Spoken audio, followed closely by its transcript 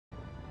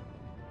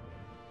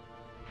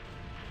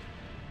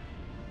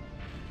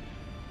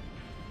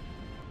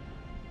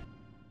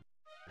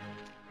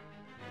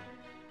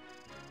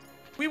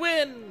We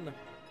win!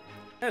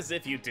 As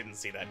if you didn't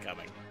see that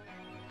coming.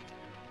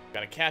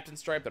 Got a captain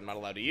stripe that I'm not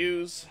allowed to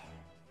use.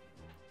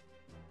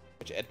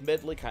 Which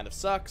admittedly kind of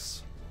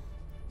sucks.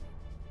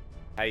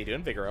 How you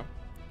doing, Vigoro?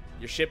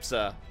 Your ship's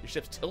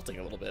tilting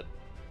a little bit.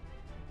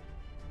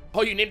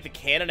 Oh, you named the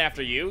cannon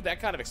after you? That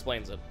kind of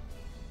explains it.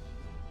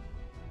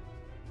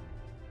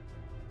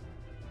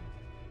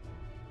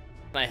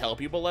 Can I help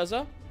you,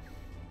 Beleza?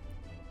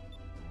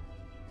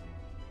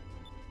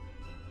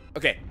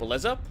 Okay,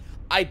 Beleza,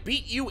 I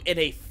beat you in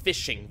a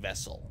fishing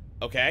vessel,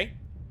 okay?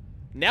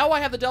 Now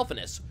I have the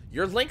Delphinus.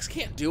 Your Lynx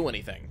can't do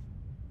anything.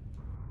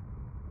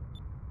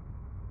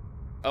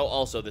 Oh,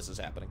 also, this is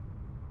happening.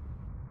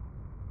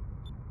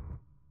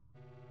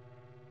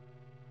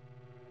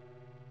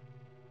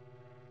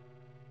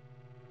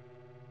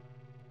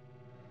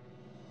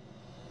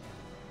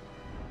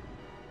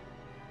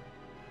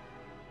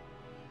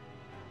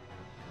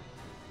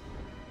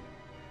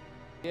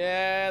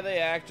 Yeah, they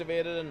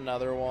activated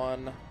another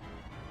one.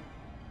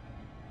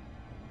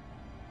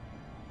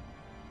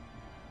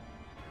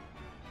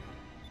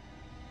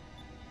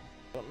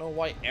 Don't know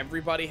why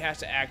everybody has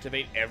to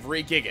activate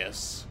every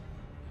Gigas.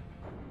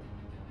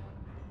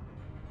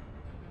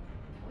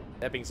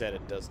 That being said,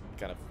 it does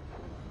kind of...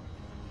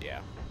 yeah.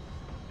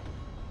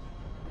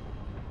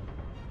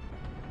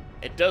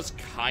 It does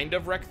kind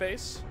of wreck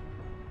face.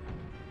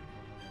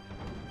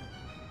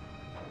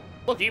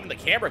 Look, even the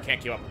camera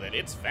can't keep up with it.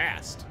 It's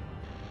fast.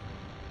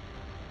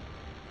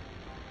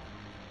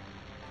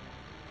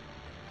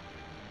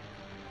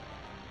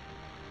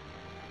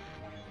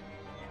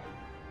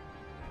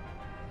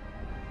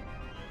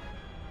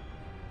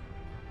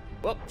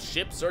 Well,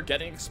 ships are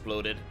getting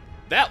exploded.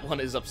 That one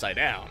is upside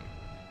down.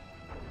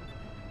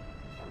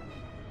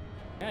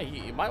 Yeah,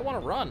 you might want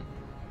to run.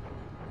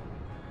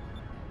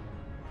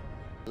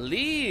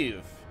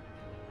 Leave.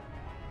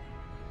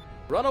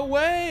 Run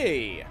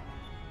away.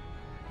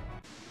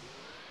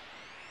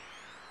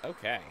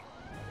 Okay.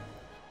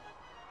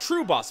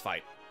 True boss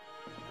fight.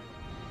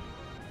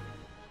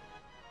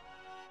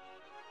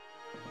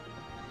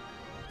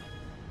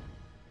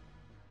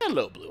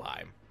 Hello,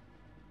 Blueheim.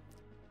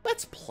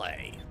 Let's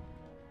play.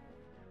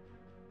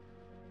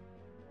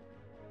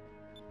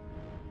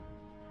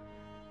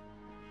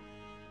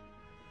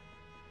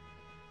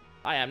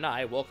 Hi, I'm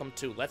Nai. Welcome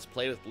to Let's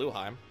Play with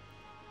Blueheim.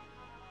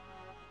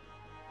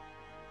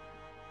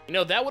 You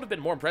know, that would have been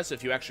more impressive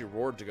if you actually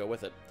roared to go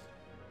with it.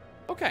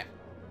 Okay.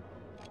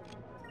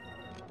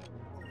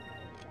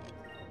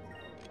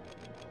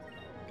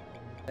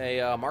 Hey,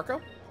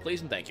 Marco,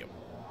 please and thank you.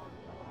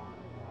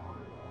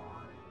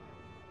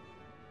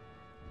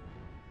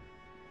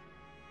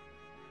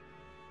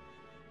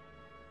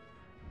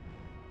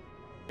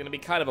 Gonna be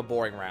kind of a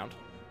boring round.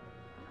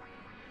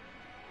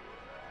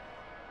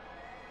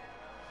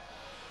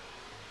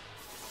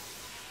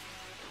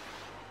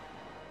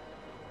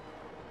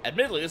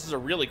 Admittedly, this is a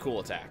really cool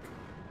attack.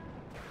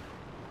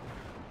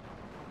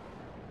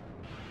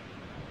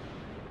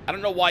 I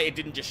don't know why it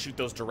didn't just shoot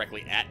those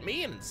directly at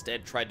me and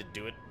instead tried to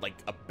do it like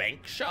a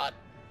bank shot.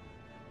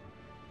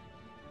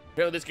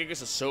 Apparently this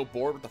Gigas is so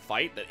bored with the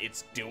fight that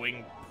it's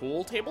doing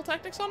pool table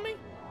tactics on me?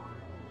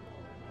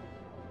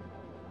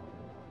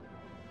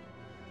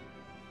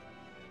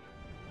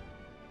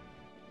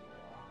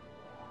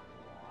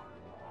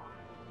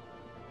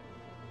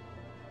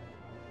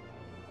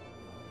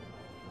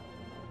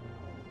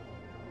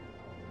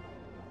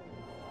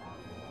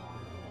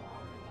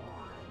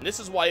 And this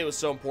is why it was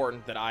so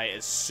important that I,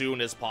 as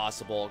soon as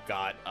possible,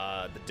 got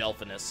the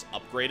Delphinus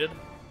upgraded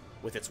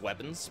with its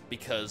weapons,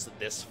 because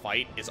this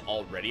fight is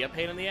already a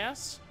pain in the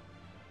ass.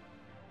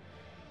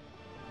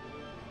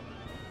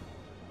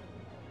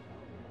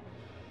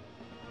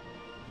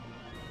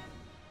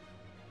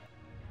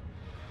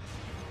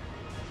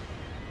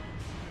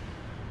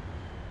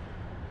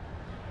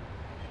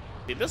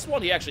 See, this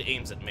one, he actually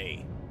aims at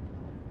me.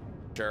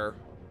 Sure.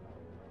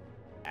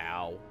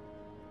 Ow.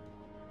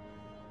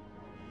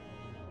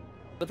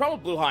 The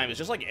problem with Blueheim is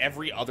just like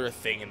every other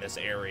thing in this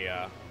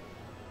area.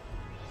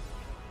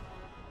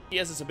 He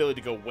has this ability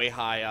to go way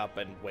high up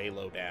and way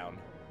low down,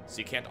 so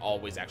you can't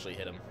always actually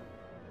hit him.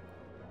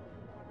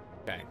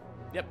 Okay.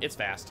 Yep, it's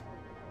fast.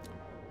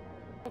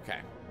 Okay.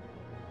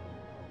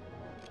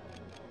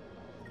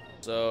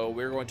 So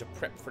we're going to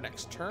prep for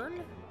next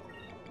turn.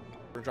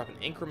 We're going to drop an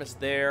Incremus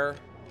there.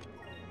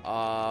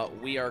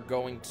 We are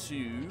going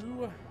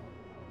to...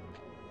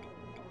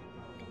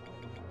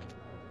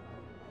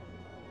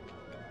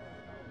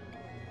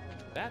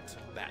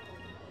 that.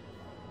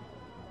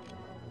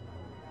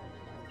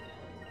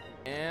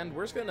 And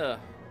we're just gonna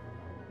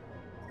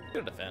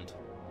defend.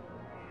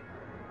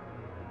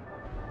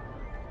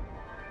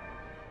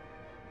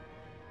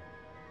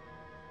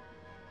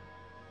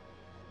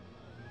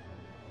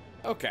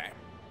 Okay.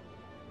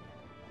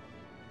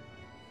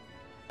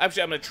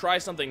 Actually, I'm gonna try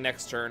something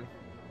next turn.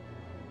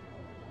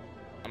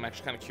 I'm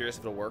actually kind of curious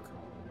if it'll work.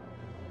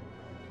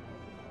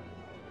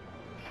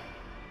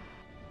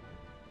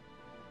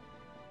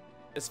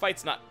 This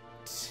fight's not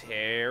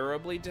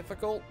terribly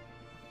difficult.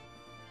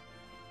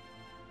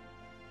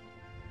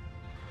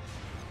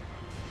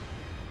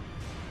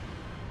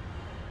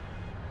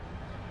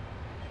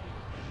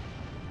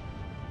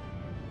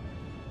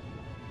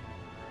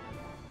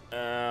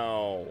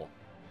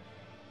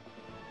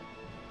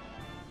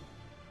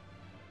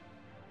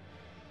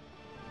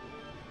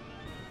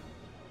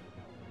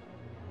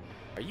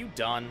 Are you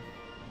done?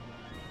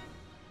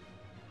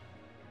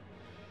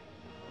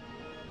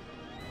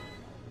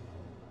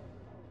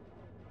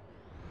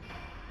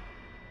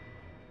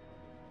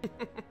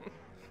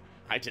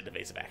 I did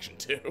evasive action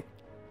too.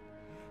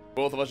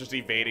 Both of us just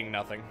evading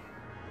nothing.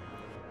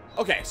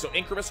 Okay, so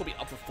Increment will be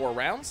up for 4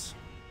 rounds.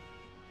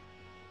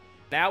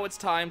 Now it's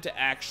time to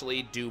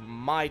actually do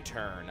my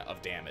turn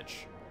of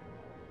damage.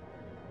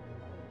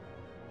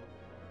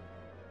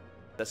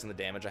 That's in the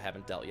damage I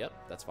haven't dealt yet.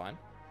 That's fine.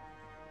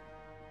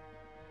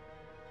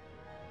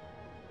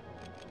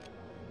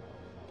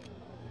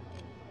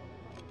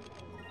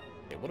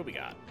 Okay, what do we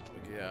got?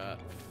 We got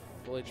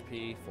full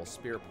HP, full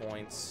spear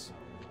points.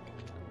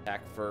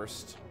 Attack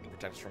first.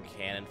 Protects from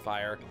cannon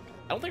fire.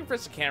 I don't think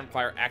resistant cannon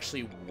fire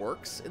actually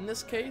works in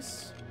this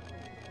case.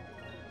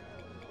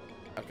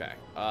 Okay.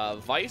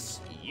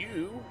 Vice,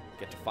 you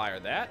get to fire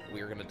that.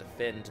 We are going to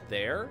defend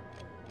there.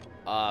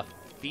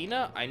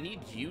 Fina, I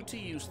need you to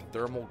use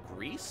thermal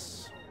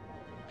grease.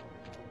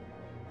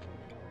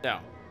 No.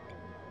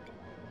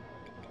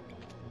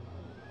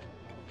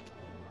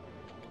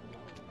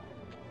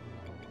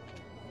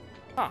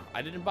 Huh,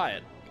 I didn't buy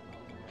it.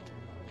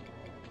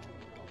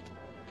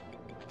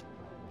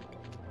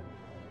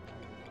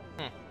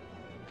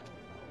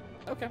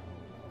 Okay.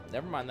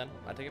 Never mind then.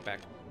 I take it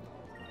back.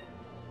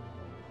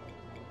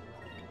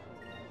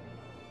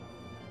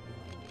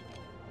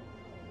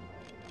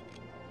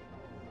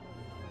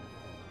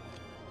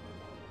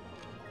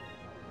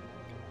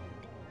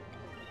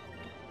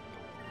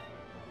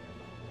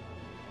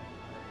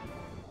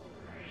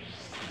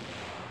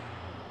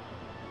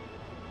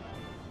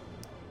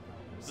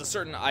 There's a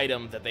certain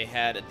item that they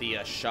had at the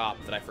shop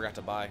that I forgot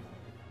to buy.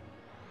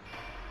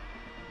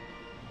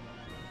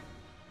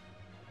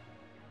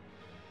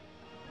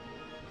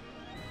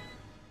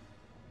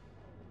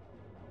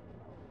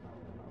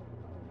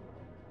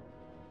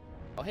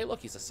 Oh, hey,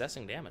 look, he's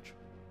assessing damage.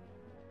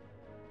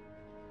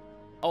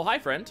 Oh, hi,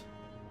 friend.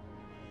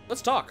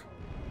 Let's talk.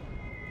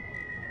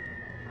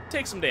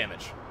 Take some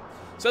damage.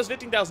 So that's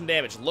 15,000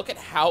 damage. Look at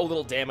how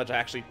little damage I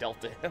actually dealt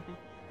to him.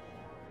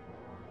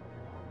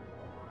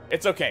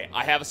 It's okay.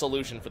 I have a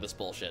solution for this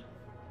bullshit.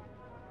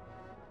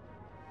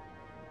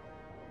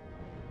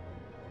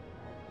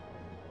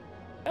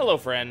 Hello,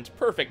 friend.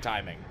 Perfect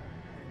timing.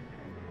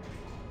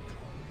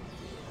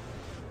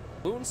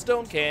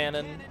 Moonstone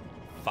Cannon.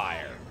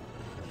 Fire.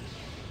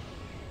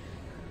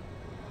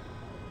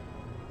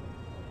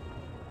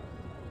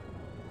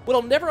 What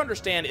I'll never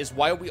understand is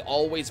why we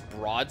always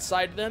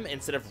broadside them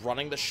instead of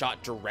running the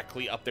shot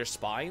directly up their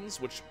spines,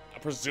 which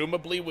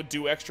presumably would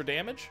do extra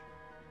damage.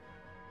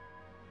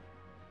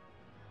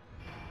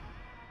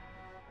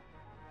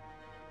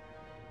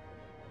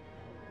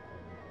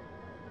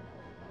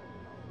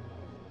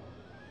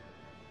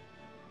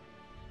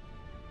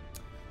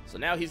 So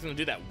now he's going to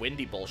do that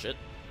windy bullshit.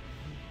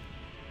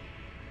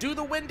 Do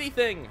the windy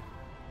thing!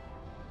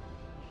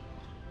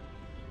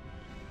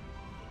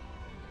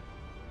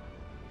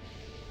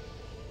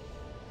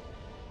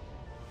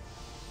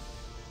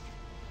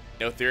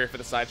 No theory for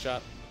the side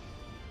shot?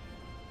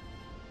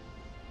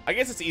 I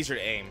guess it's easier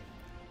to aim.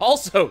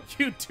 Also,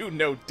 you do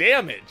no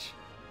damage.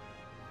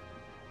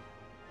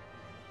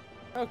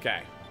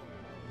 Okay.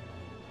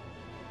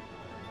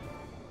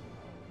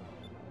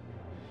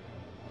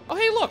 Oh,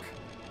 hey, look!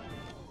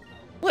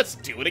 Let's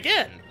do it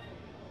again!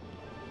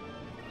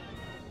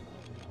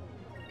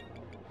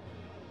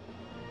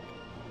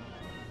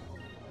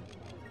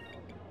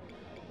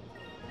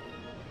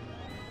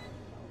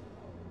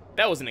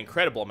 That was an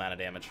incredible amount of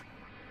damage.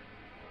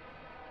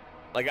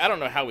 Like, I don't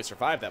know how we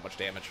survived that much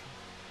damage.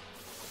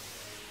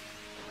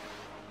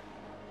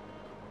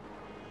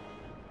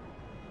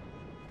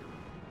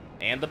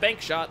 And the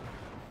bank shot.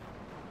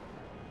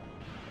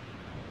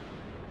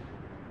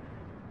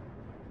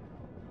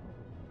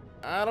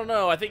 I don't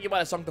know. I think you might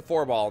have sunk the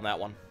 4-ball on that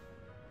one.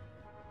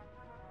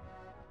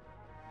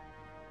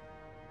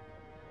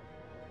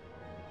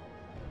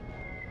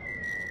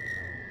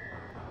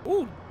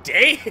 Ooh,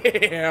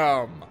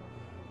 damn!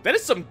 That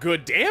is some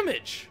good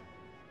damage.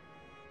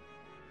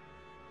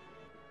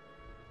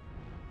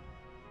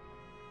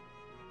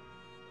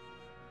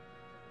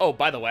 Oh,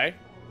 by the way,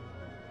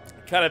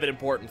 kind of an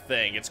important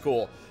thing. It's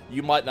cool.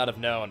 You might not have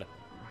known,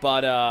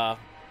 but,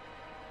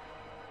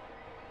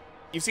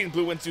 you've seen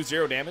blue winds do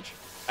 0 damage?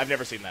 I've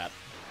never seen that.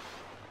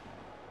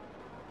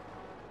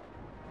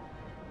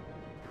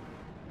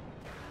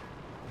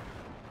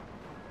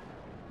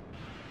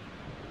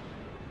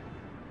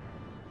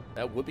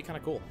 That would be kind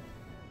of cool.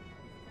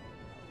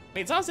 I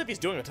mean, it's not as if he's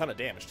doing a ton of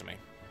damage to me.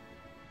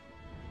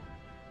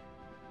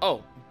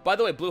 Oh, by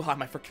the way, Blue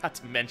Hime, I forgot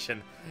to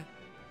mention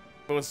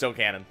Moonstone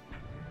Cannon.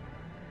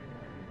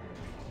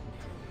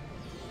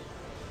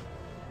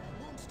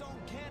 Moonstone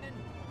Cannon.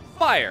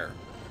 Fire!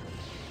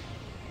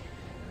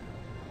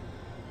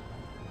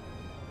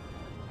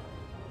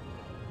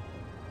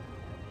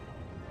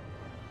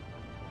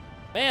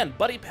 Man,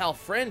 buddy pal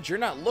friend, you're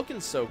not looking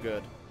so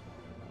good.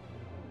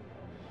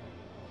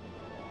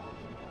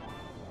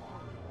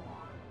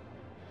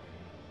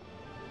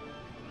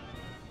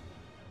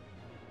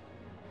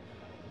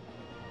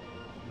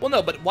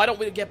 no, but why don't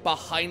we get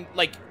behind,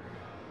 like,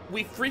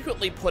 we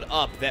frequently put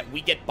up that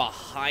we get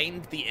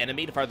behind the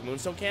enemy to fire the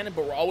Moonstone Cannon,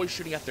 but we're always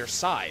shooting at their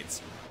sides.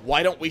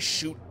 Why don't we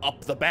shoot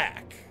up the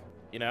back,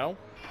 you know?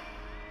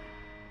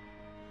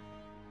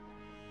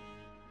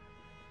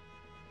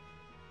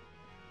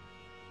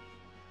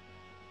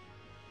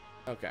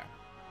 Okay.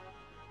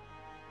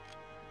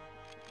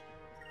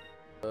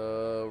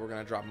 We're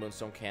gonna drop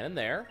Moonstone Cannon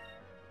there.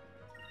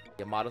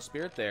 Yamato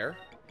Spirit there.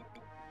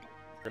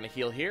 We're gonna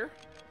heal here.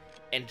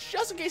 And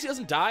just in case he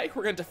doesn't die,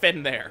 we're gonna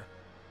defend there.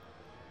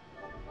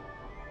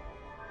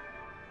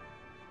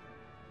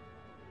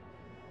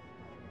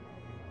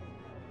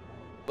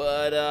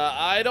 But,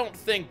 I don't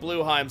think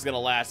Blueheim's gonna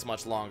last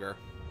much longer.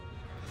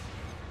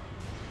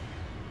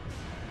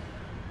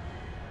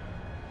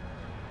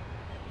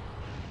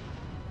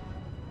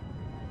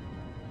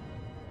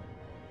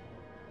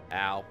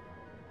 Ow.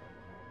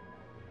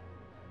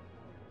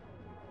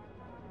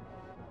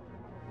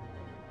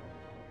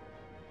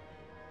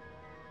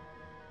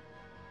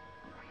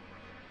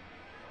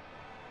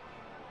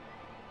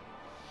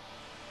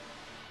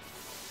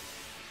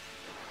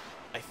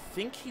 I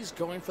think he's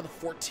going for the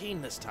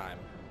 14 this time.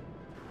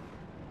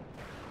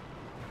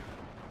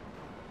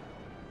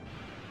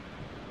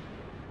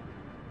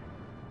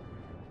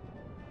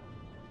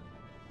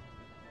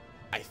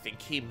 I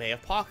think he may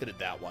have pocketed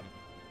that one.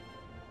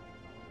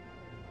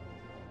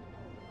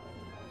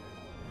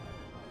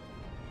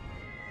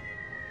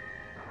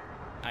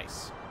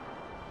 Nice.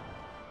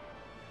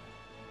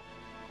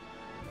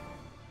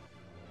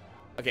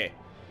 Okay,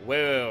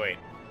 wait.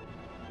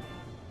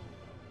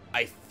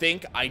 I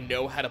think I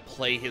know how to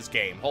play his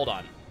game. Hold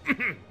on.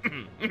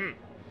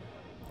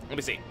 Let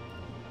me see.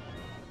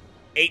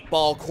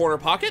 8-ball corner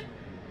pocket.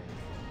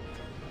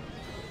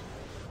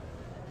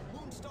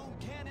 Moonstone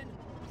Cannon.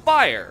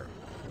 Fire.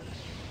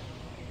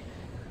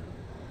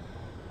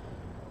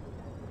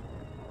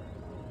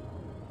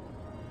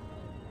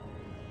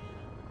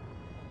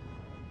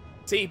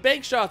 See,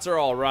 bank shots are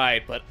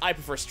alright, but I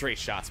prefer straight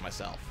shots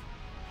myself.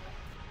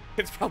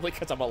 It's probably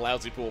because I'm a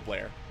lousy pool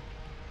player.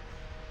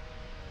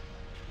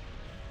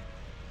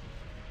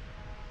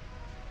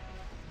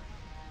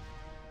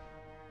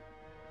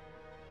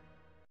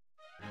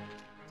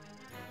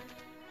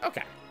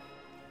 Okay.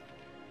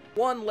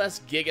 One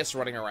less Gigas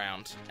running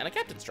around, and a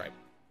Captain Stripe.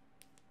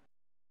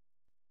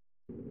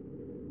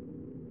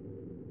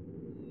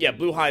 Yeah,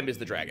 Blueheim is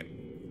the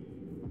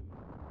dragon.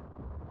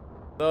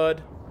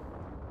 Thud.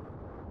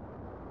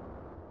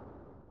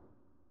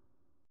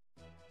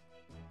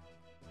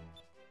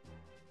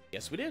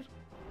 Yes, we did.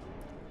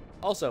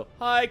 Also,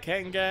 hi,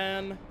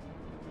 Kengan.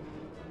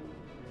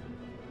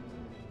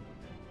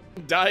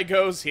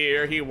 Daigo's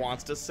here. He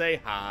wants to say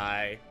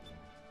hi.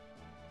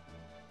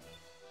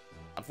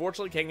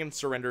 Unfortunately, Kengan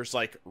surrenders,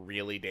 like,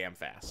 really damn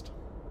fast.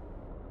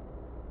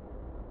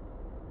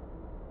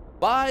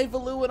 Bye,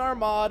 Valu and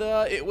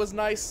Armada. It was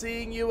nice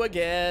seeing you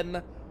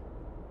again.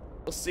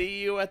 We'll see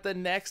you at the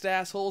next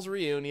Assholes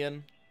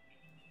reunion.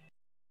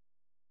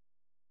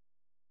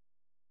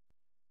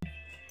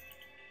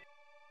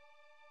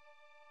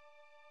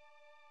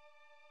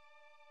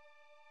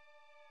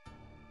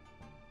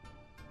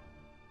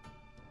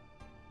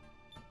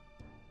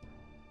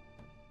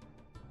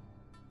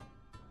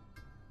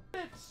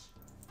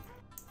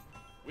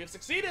 We have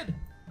succeeded!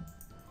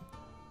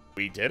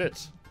 We did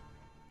it.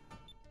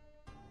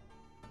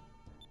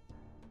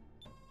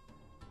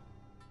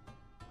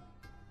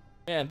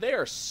 Man, they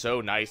are so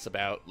nice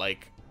about,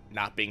 like,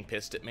 not being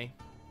pissed at me.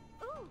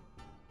 Ooh.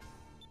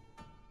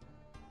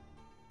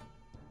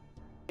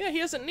 Yeah, he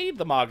doesn't need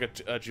the Maga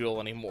Jewel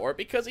anymore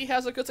because he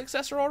has a good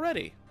successor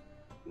already.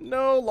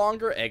 No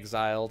longer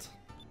exiled.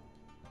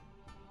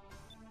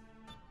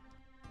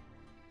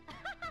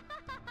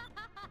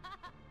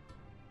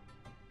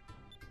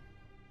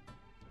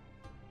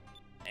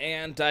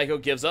 And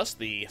Daigo gives us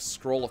the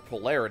Scroll of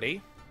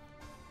Polarity,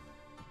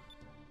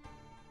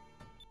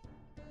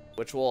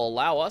 which will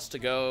allow us to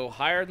go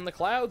higher than the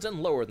clouds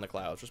and lower than the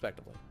clouds,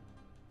 respectively.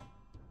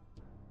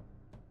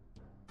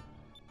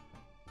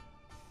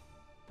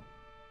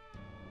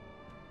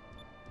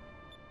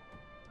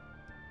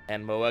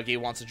 And Moegi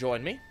wants to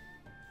join me.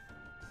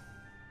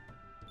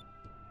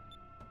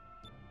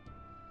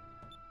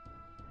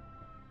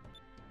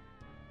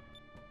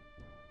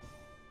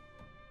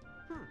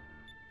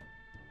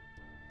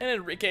 And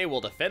Enrique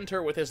will defend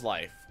her with his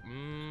life.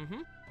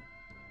 Mm-hmm.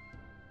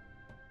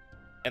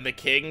 And the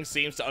king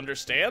seems to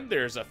understand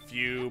there's a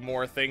few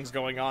more things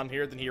going on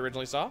here than he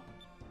originally saw.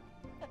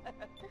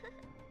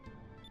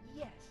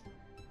 Yes.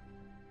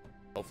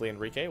 Hopefully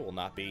Enrique will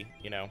not be,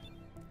 you know,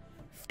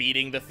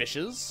 feeding the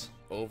fishes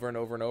over and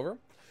over and over.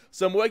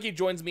 So Moegi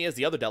joins me as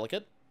the other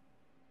delegate.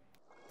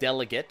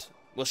 Delegate.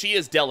 Well, she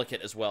is delicate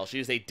as well. She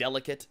is a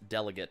delicate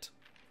delegate.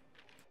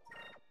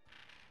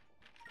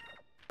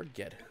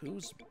 Forget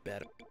who's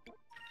better.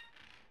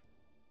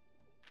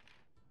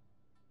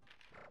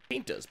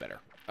 Pinta's better.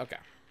 Okay.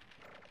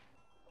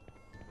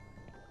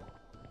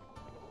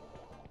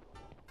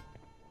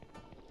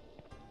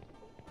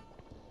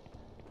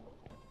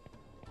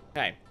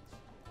 Okay.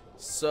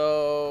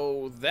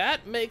 So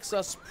that makes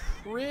us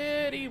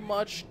pretty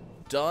much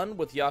done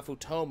with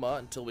Yafutoma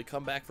until we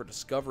come back for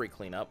Discovery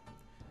Cleanup.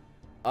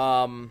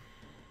 What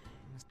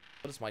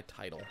is my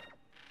title?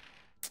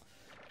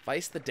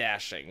 Vice the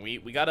Dashing.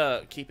 We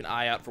gotta keep an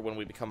eye out for when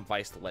we become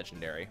Vice the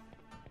Legendary.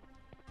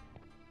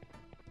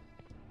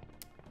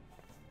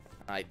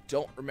 I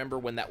don't remember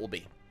when that will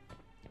be.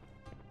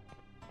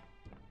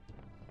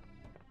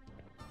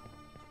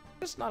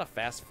 There's not a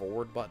fast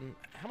forward button.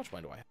 How much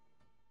money do I have?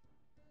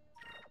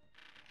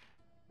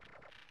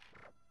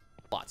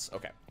 Lots.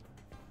 Okay.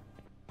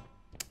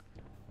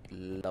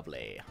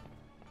 Lovely.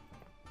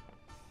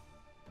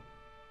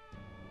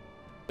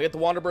 We got the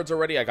Wanderbirds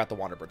already? I got the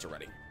Wanderbirds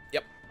already.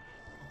 Yep.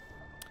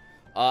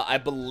 I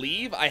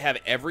believe I have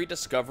every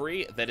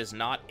discovery that is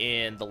not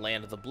in the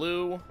Land of the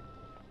Blue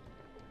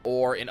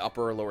or in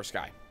Upper or Lower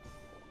Sky.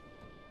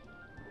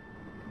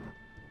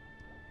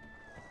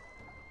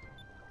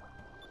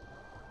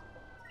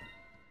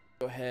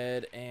 Go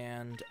ahead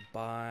and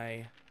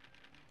buy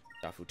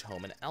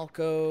Yafutoman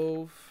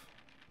Alcove.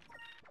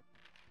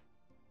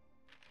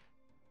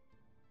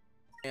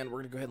 And we're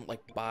gonna go ahead and,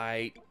 like,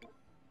 buy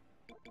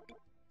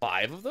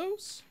 5 of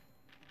those?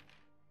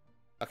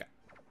 Okay.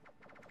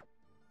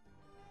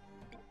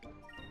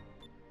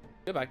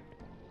 Goodbye.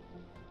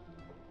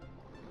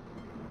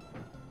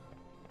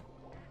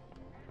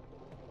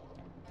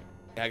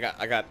 Yeah,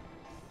 I got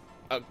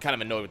kind of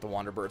annoyed with the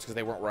Wanderbirds because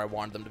they weren't where I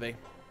wanted them to be.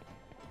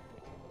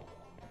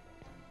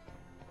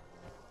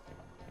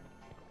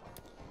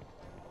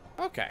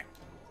 Okay.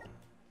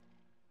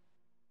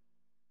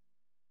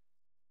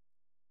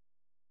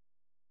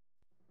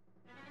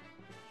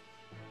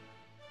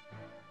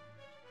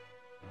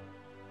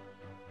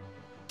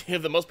 You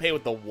have the most pay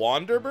with the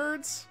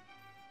Wanderbirds?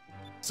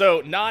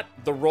 So, not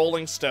the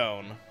Rolling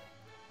Stone,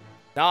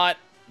 not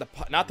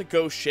the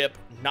Ghost Ship,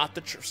 not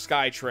the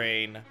Sky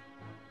Train,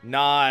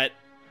 not...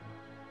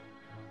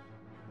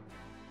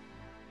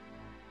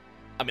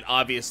 I mean,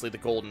 obviously the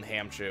Golden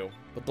Hamchu,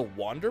 but the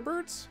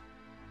Wanderbirds?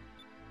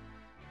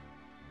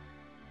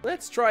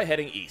 Let's try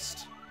heading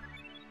east.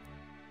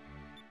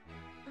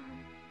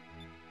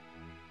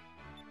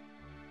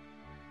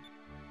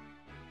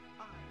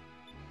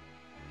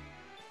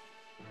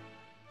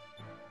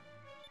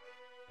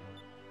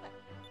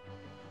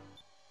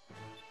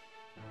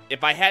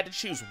 If I had to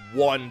choose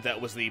one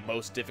that was the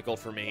most difficult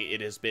for me,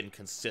 it has been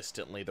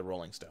consistently the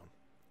Rolling Stone.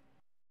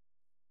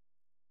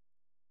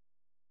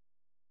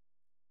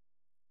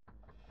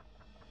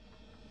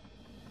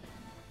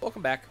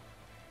 Welcome back.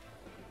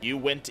 You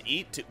went to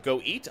eat, go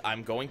eat.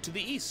 I'm going to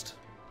the east.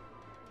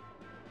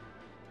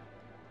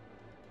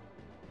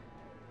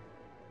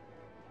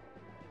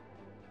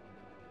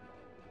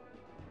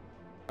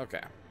 Okay.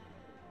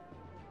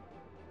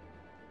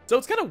 So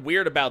what's kind of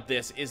weird about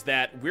this is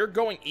that we're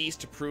going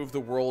east to prove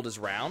the world is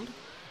round,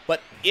 but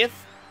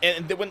if,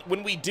 and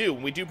when we do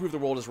prove the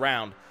world is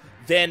round,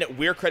 then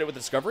we're credited with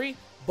the discovery,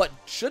 but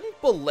shouldn't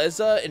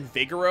Beleza and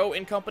Vigoro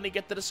and company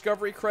get the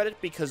discovery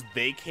credit because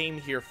they came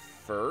here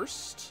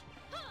first?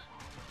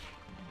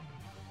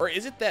 Or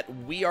is it that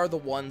we are the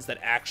ones that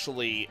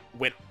actually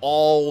went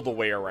all the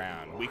way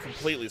around? We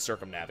completely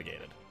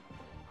circumnavigated.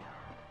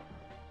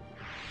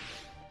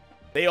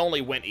 They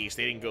only went east,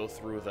 they didn't go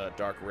through the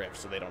Dark Rift,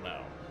 so they don't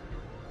know.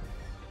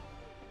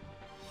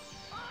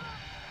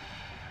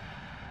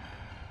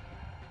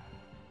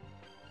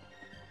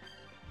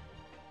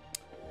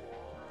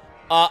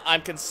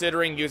 I'm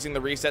considering using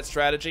the reset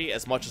strategy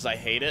as much as I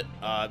hate it,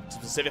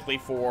 specifically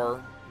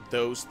for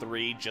those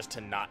 3 just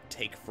to not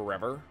take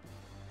forever.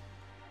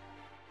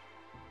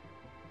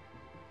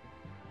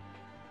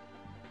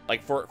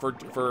 Like for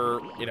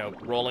you know,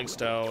 Rolling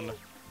Stone,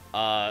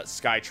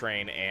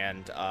 Skytrain,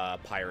 and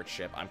Pirate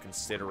Ship, I'm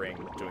considering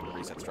doing the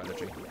reset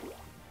strategy.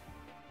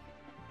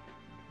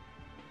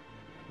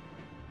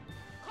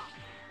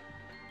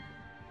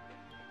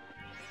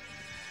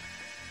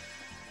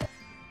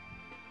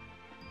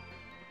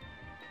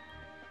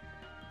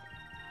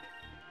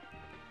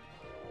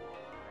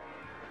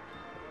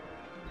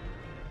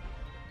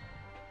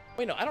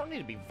 Wait, no, I don't need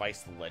to be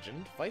Vice the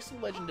Legend. Vice the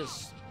Legend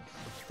is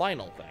the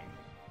final thing.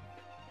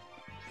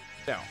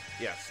 No.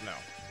 Yes, no.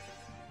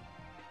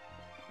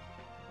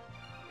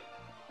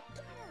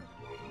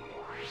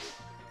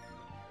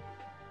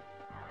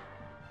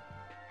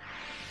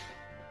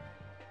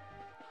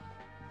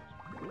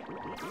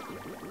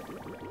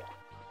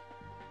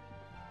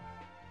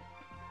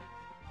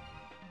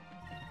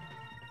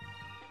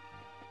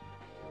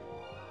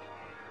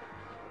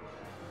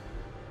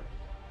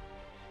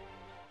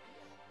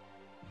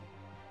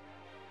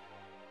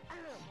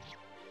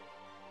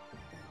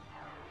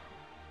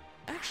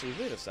 Actually,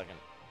 wait a second.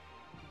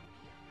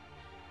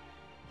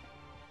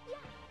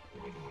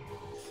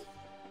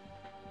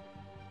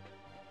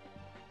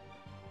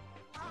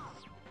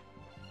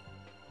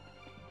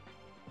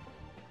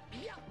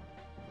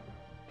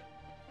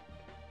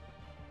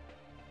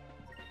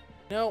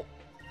 No,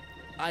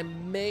 I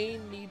may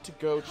need to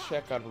go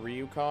check on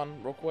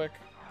Ryukon real quick.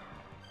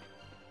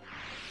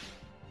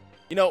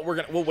 You know,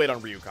 we'll wait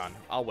on Ryukon.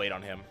 I'll wait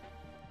on him.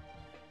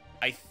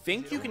 I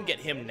think you can get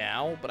him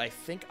now, but I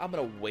think I'm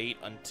gonna wait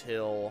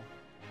until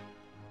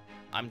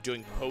I'm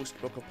doing post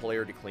Book of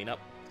Polarity cleanup.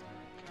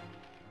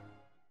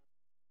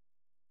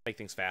 Make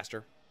things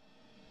faster.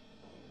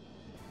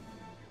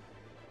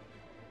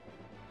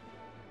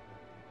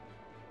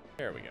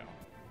 There we go.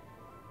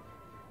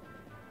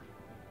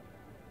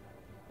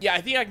 Yeah,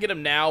 I think I can get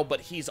him now,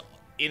 but he's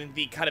in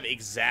the kind of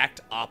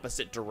exact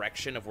opposite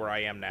direction of where I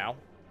am now.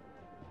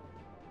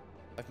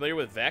 I'm familiar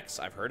with Vex.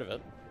 I've heard of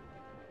it.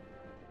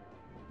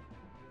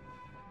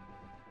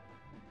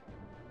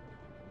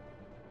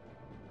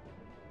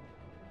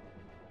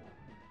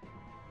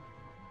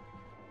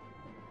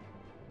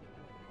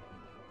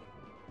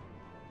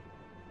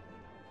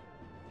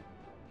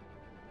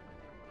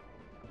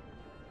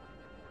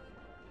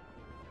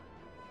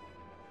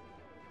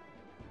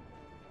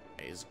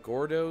 Is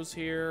Gordo's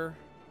here?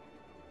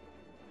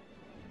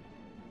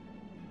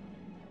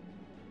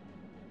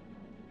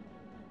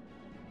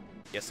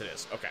 Yes, it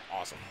is. Okay,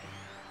 awesome.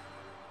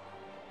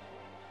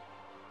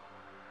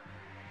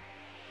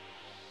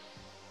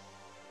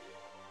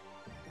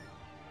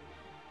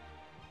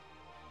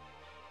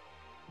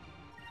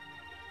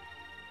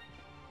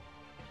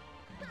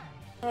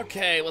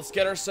 Okay, let's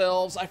get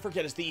ourselves... I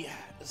forget, is the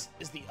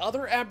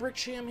other Abric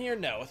Cham here?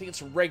 No, I think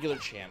it's a regular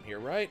Cham here,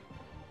 right?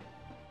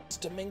 Is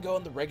Domingo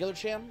and the regular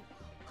Cham?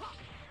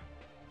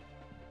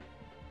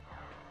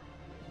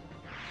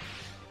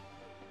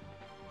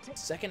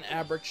 Second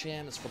Abric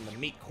Cham is from the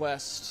Meat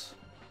Quest.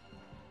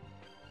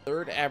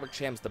 Third Abric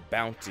Cham's the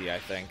Bounty, I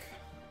think.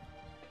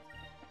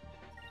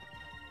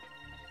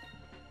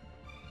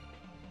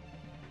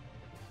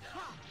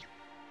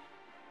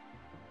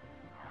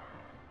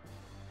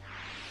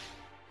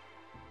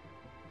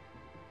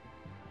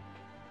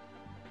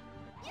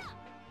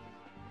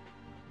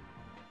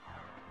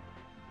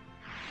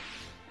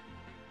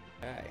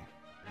 Okay.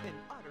 An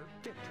utter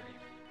victory.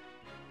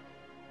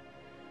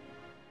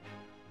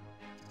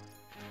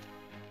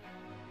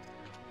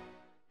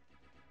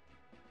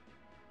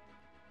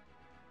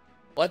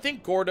 Well, I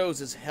think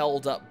Gordo's is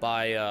held up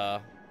by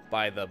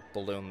the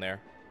balloon there.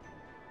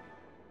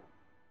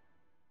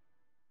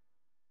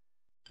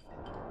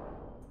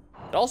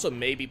 It also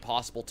may be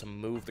possible to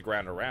move the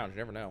ground around. You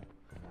never know.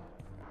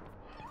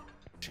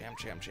 Cham,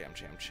 cham, cham,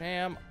 cham,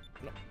 cham.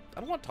 No, I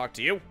don't want to talk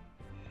to you.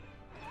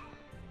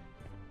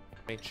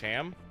 Hey,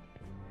 Cham.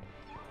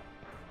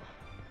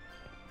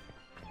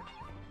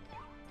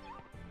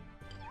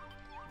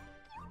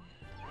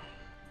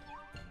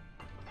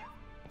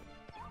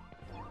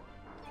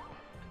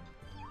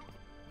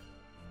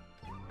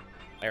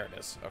 There it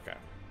is. Okay.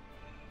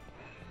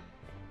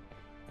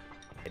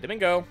 Hey,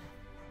 Domingo.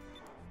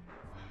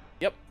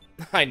 Yep.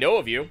 I know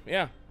of you.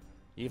 Yeah.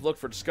 You've looked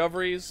for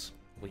discoveries.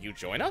 Will you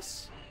join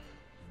us?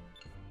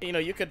 You know,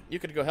 you could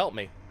go help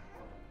me.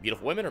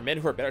 Beautiful women or men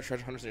who are better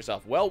treasure hunters than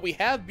yourself? Well, we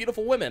have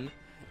beautiful women,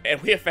 and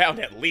we have found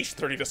at least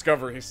 30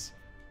 discoveries.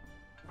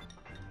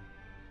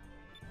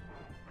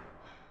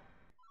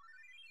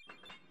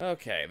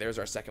 Okay, there's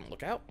our second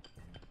lookout.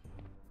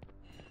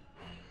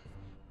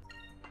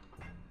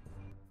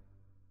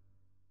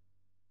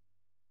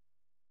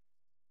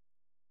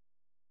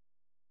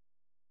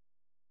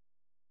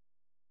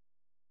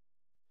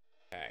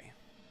 Okay.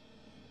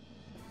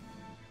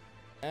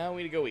 Now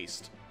we need to go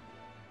east.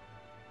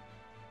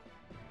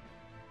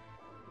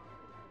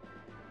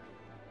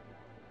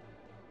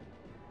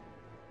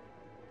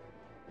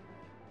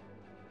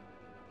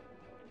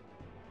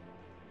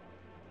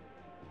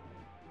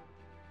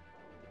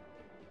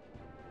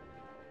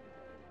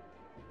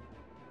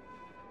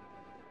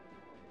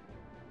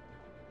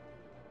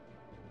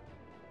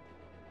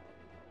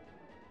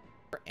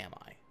 Where am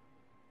I?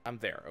 I'm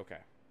there, okay.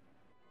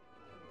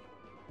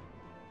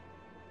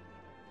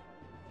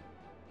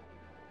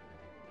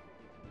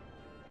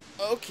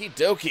 Okie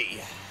dokie.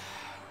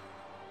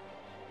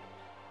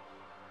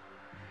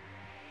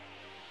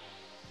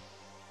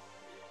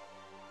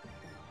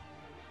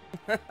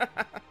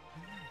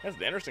 That's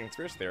an interesting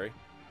conspiracy theory.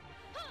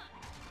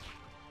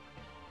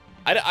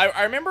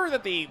 I remember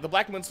that the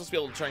Black Moon's supposed to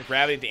be able to turn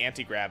gravity into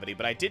anti-gravity,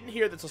 but I didn't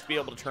hear that it's supposed to be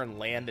able to turn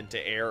land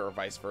into air or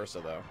vice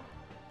versa, though.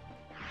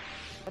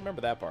 I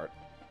remember that part.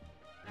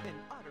 An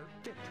utter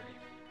victory.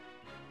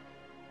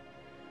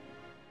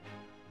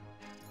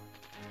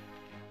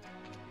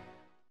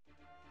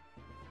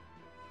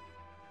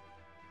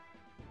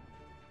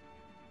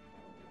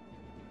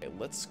 Okay,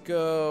 let's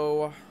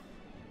go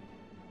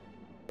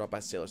drop by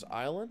Sailor's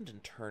Island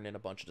and turn in a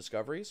bunch of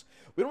discoveries.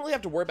 We don't really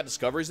have to worry about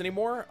discoveries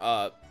anymore.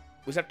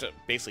 We just have to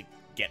basically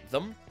get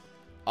them.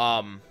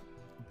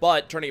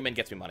 But turning them in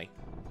gets me money.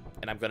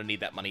 And I'm going to need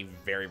that money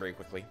very, very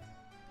quickly.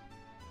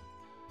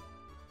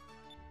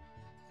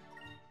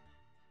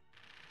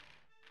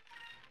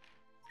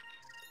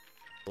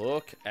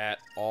 Look at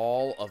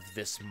all of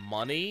this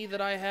money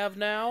that I have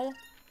now.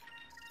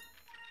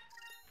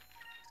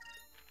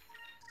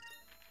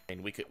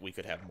 And we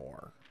could have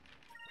more.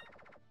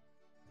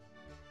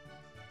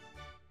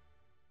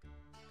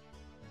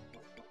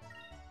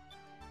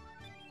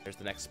 There's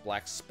the next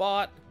black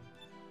spot.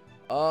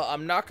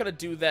 I'm not gonna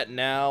do that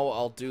now.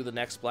 I'll do the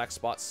next black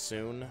spot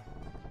soon.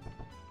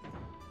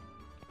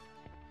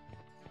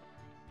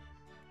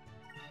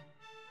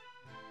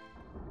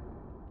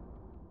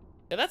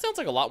 Yeah, that sounds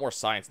like a lot more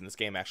science than this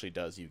game actually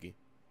does, Yugi.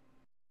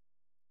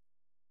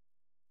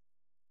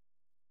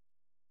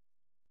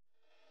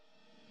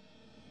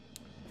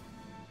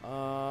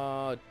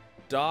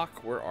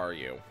 Doc, where are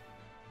you?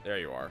 There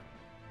you are.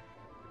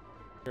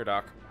 Here,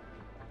 Doc.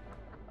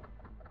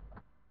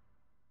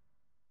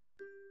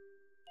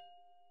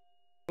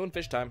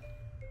 Moonfish time.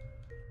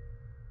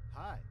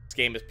 Hi. This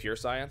game is pure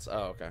science?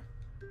 Oh, okay.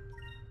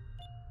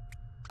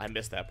 I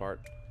missed that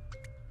part.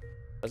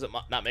 Does it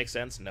not make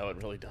sense? No, it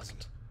really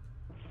doesn't.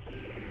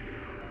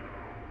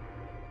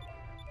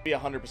 Be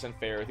 100%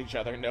 fair with each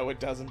other. No,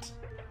 it doesn't.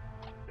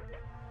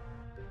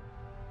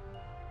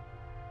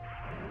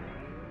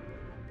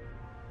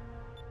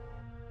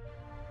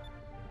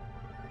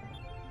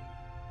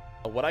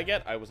 What I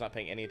get? I was not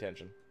paying any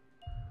attention.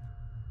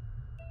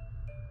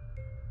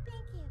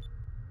 Thank you.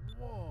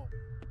 Whoa.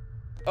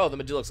 Oh, the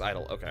Magillix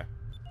idol. Okay.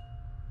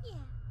 Yeah.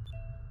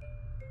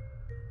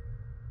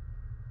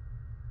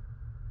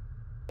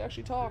 They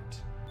actually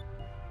talked.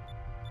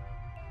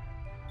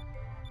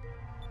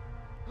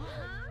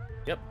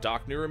 Yep,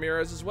 Doc knew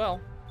Ramirez as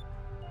well.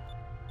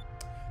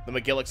 The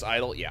Magillix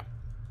idol, yeah.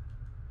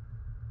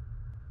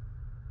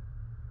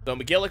 The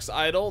Magillix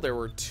idol, there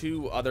were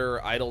 2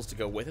 other idols to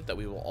go with it that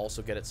we will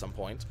also get at some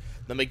point.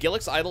 The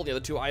Magillix idol, the other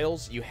 2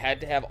 idols, you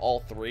had to have all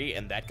 3,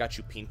 and that got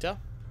you Pinta.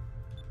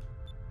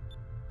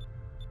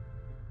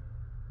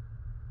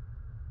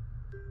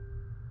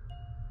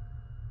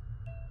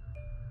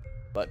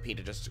 But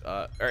Pinta just,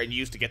 and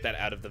used to get that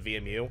out of the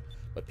VMU,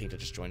 but Pinta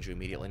just joins you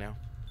immediately now.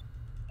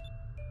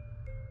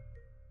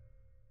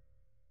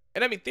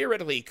 And I mean,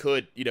 theoretically, he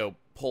could, you know,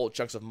 pull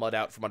chunks of mud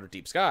out from under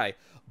Deep Sky,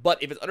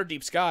 but if it's under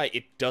Deep Sky,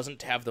 it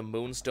doesn't have the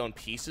Moonstone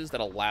pieces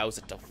that allows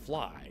it to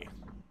fly.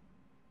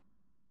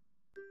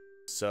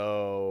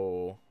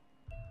 So,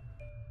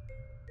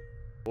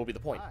 what would be the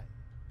point? Hi.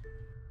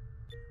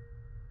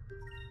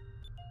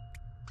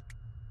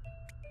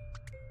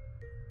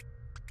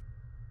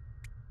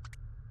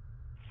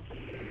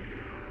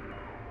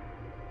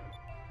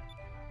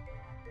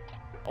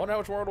 I wonder how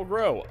much more it'll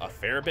grow. A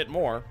fair bit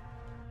more.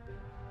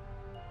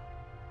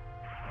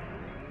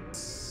 Let's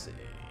see.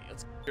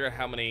 Let's figure out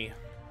how many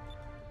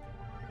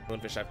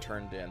moonfish I've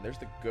turned in. There's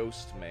the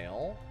ghost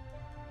male.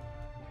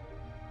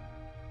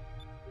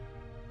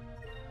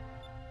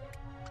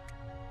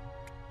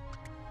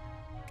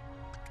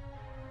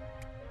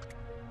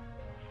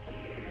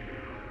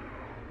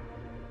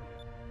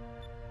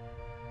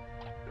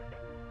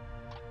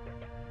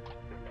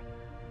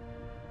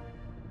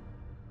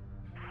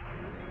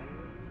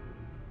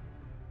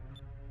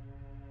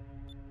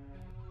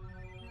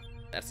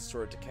 That's the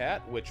sword to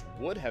cat, which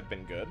would have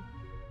been good.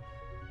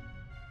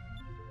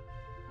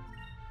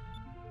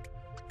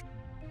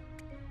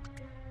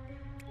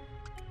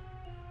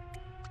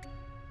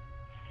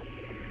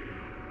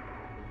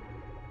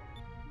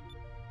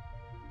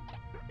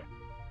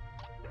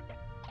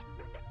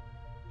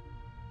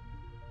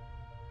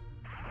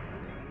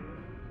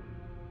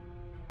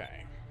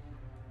 Okay.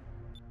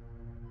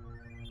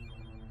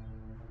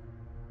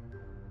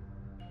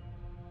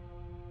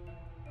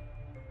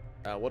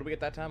 What did we get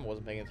that time? I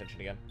wasn't paying attention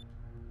again.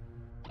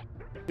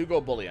 2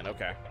 gold bullion,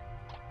 okay.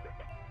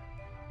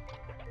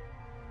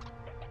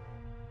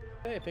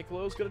 Hey,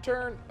 Piccolo's gonna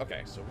turn.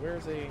 Okay, so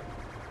where's a...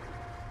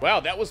 Wow,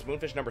 that was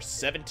moonfish number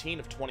 17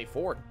 of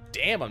 24.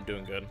 Damn, I'm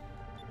doing good.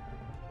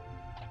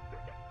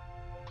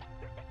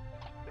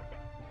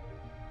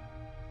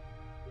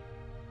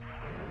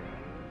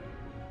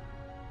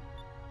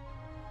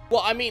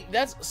 Well, I mean,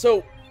 that's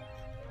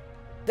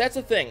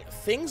the thing.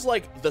 Things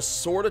like the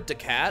Sword of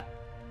Decat,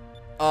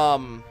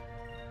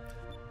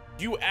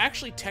 you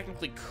actually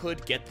technically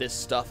could get this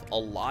stuff a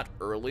lot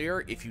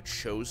earlier if you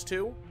chose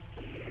to.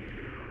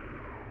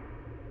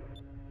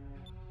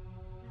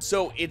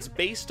 So it's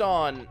based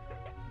on...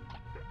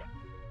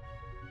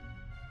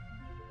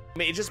 I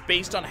mean, it's just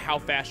based on how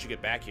fast you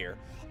get back here.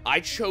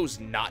 I chose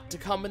not to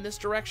come in this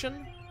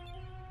direction,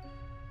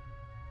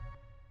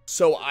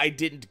 so I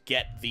didn't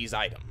get these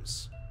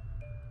items.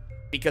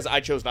 Because I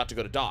chose not to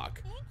go to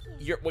Doc.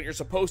 What you're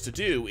supposed to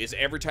do is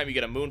every time you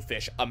get a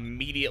moonfish,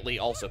 immediately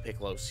also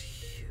Piccolo's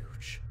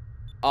huge.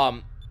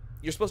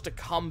 You're supposed to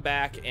come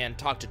back and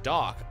talk to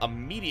Doc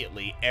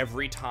immediately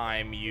every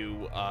time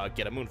you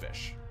get a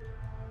moonfish.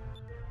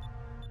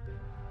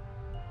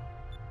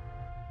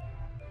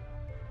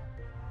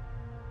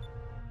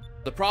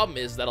 The problem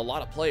is that a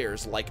lot of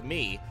players, like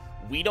me,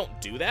 we don't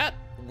do that.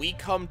 We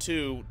come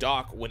to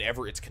Doc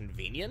whenever it's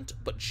convenient,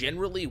 but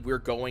generally we're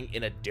going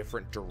in a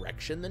different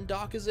direction than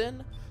Doc is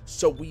in,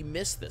 so we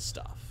miss this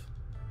stuff.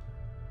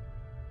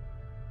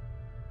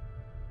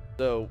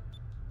 So...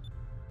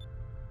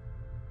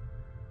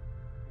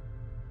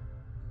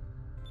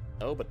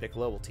 Oh, but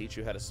Piccolo will teach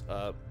you how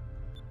to,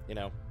 you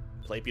know,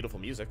 play beautiful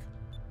music.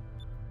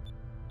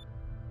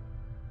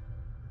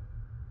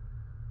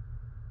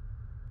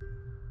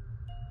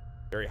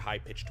 Very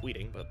high-pitched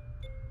tweeting, but...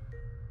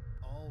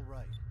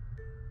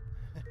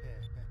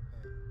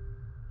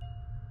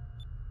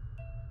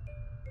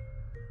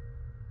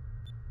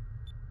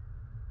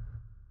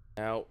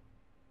 Now,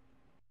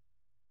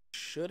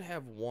 should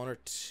have 1 or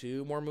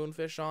 2 more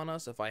moonfish on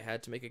us if I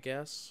had to make a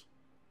guess.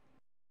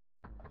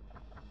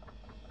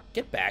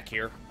 Get back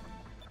here.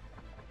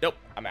 Nope,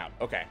 I'm out.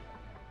 Okay.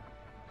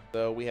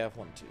 So we have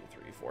 1, 2,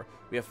 3, 4.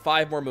 We have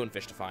 5 more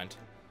moonfish to find.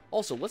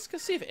 Also, let's go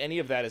see if any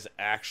of that is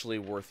actually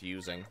worth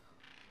using.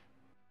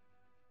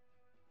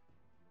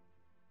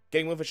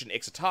 Getting moonfish in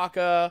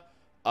Ixataka,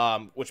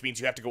 which means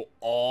you have to go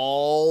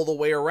all the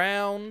way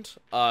around.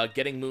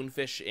 Getting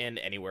moonfish in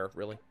anywhere,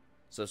 really.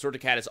 So Sword to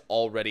Cat is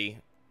already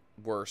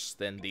worse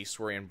than the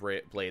Saurian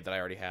Blade that I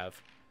already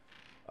have.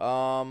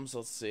 So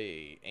let's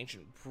see.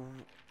 Ancient...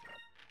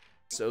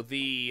 So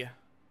the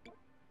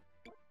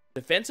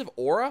defensive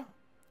aura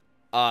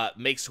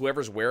makes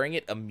whoever's wearing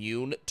it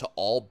immune to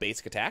all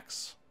basic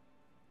attacks.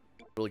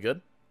 Really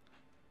good.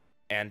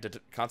 And the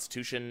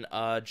Constitution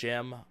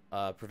gem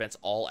prevents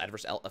all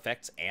adverse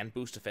effects and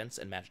boosts defense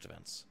and magic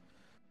defense.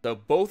 So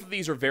both of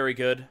these are very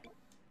good.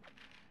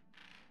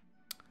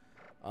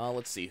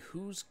 Let's see.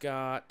 Who's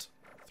got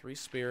 3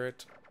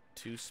 spirit,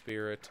 2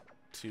 spirit,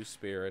 2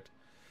 spirit.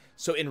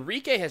 So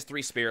Enrique has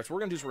 3 spirits. What we're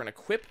going to do is we're going to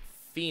equip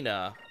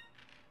Fina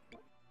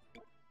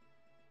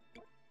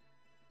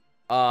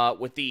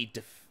with the...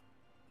 Let's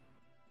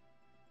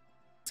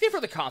give her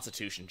the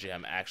Constitution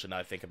gem, actually, now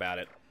that I think about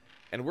it.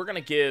 And we're going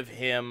to give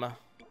him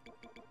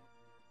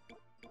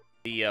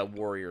the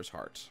Warrior's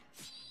Heart.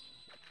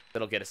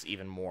 That'll get us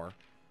even more.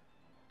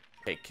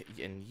 Okay,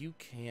 and you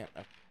can't...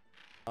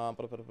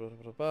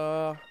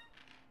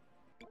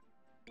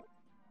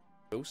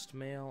 Ghost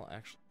Mail,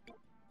 actually.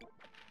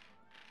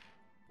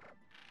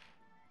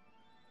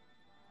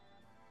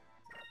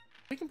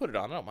 We can put it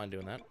on. I don't mind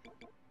doing that.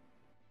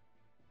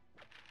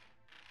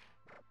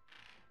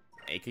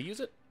 A could use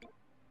it.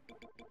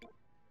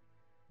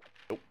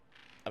 Nope.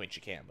 I mean, she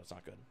can, but it's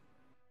not good.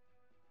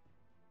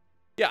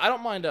 Yeah, I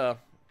don't mind.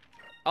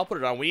 I'll put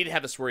it on. We need to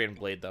have the Saurian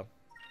Blade, though.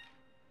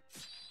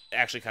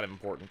 Actually, kind of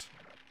important.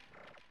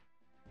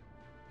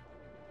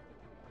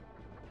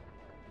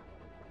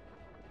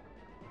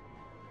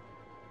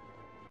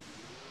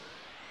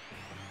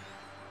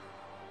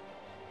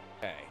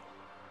 Okay.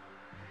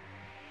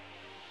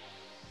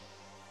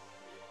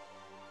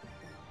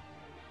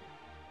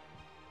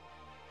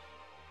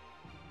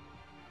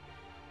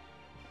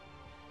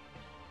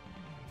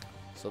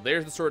 So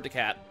there's the Sword to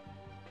Cat.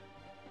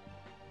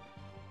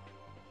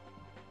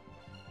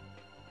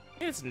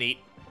 It's neat.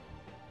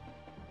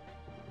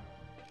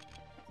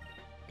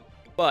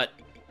 But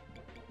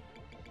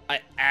I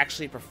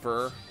actually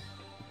prefer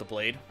the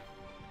blade.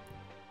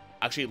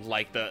 I actually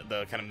like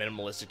the kind of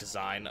minimalistic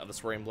design of the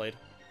Saurian Blade.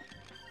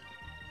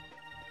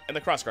 And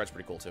the crossguard's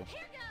pretty cool too.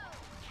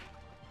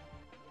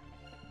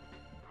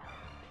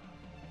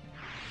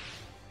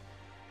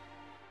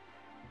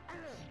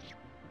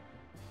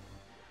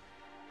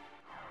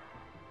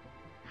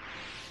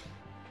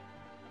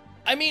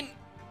 I mean,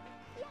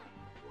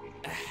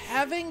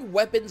 having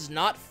weapons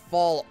not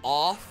fall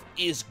off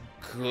is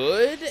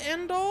good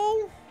and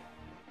all?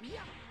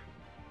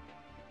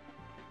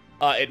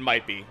 It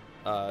might be.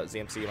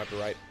 ZMC, you might be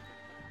right.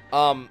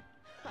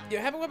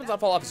 Yeah, having weapons not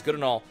fall off is good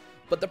and all.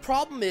 But the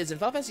problem is, in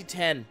Final Fantasy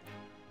X,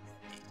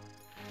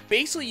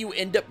 basically you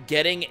end up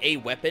getting a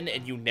weapon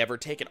and you never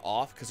take it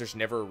off because there's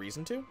never a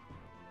reason to.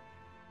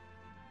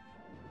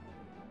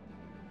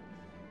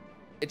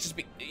 It just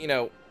be, you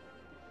know...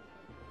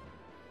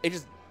 It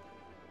just...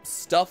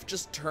 Stuff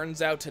just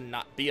turns out to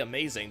not be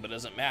amazing, but it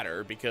doesn't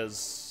matter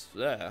because,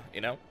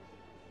 you know?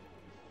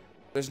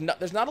 There's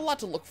not a lot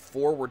to look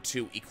forward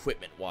to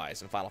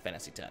equipment-wise in Final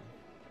Fantasy X.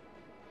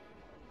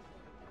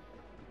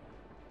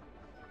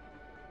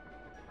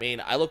 I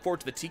mean, I look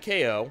forward to the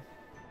TKO,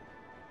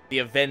 the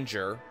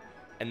Avenger,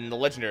 and the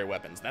legendary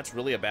weapons. That's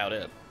really about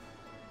it.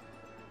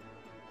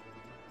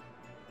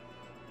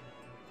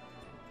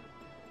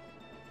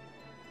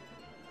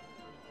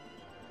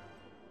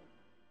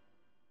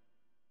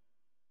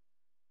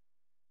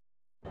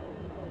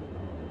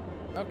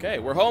 Okay,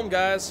 we're home,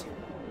 guys.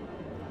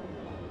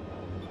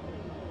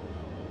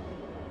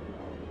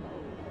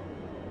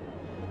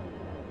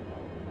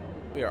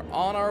 We are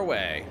on our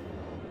way.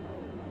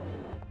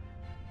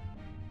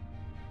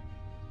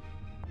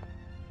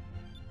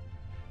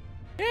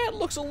 Yeah, it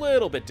looks a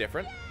little bit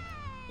different.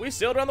 We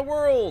sailed around the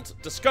world.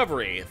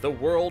 Discovery, the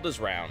world is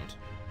round.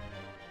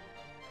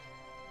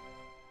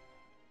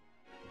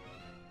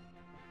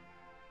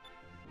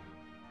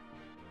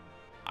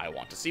 I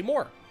want to see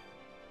more.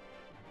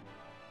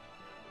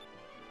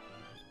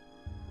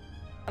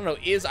 I don't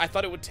know, I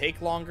thought it would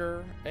take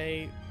longer,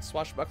 a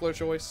swashbuckler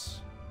choice.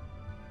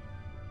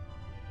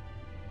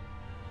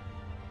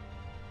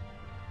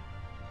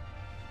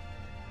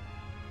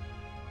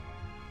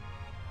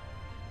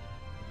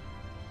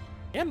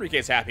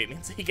 Enrique's happy. It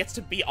means he gets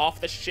to be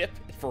off the ship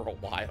for a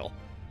while.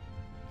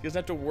 He doesn't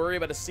have to worry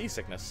about his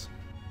seasickness.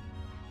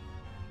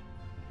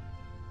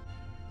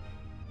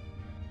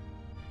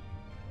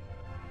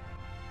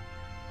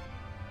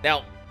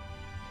 Now,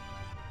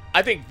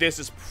 I think this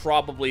is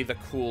probably the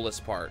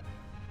coolest part.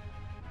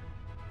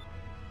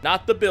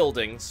 Not the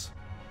buildings,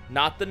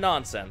 not the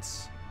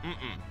nonsense.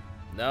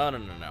 No, no,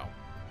 no, no.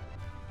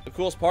 The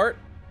coolest part?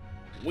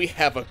 We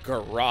have a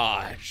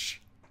garage.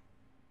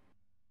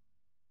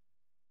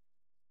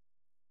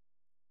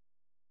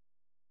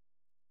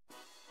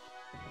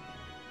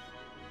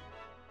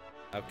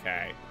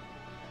 Okay.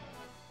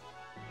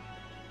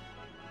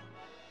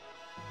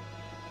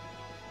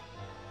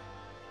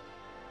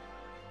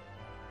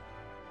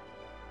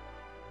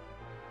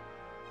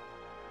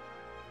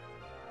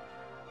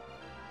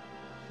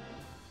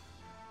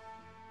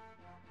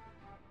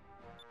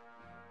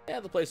 Yeah,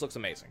 the place looks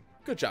amazing.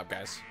 Good job,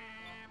 guys.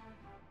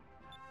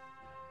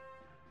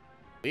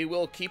 We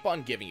will keep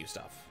on giving you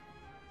stuff.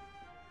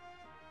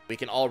 We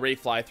can already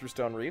fly through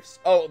stone reefs.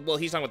 Oh, well,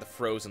 he's talking about the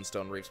frozen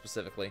stone reef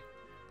specifically.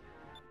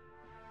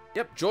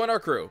 Yep, join our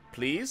crew,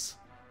 please.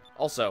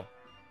 Also,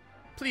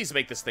 please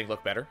make this thing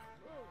look better.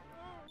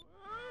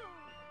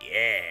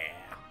 Yeah.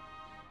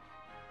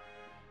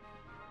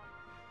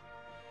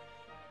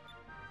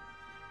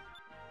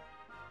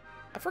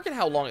 I forget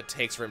how long it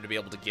takes for him to be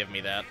able to give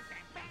me that.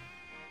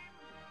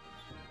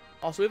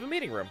 Also, we have a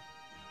meeting room.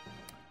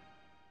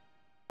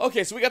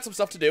 Okay, so we got some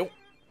stuff to do.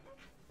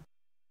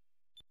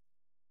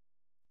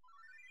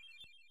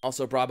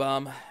 Also,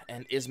 Brabham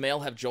and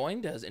Ismail have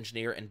joined as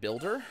engineer and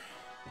builder.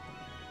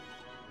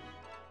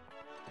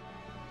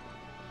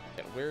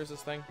 And where is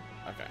this thing?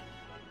 Okay.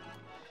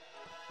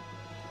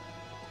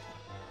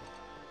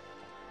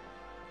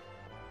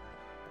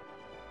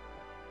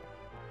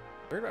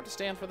 Where do I have to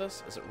stand for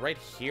this? Is it right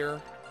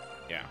here?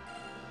 Yeah.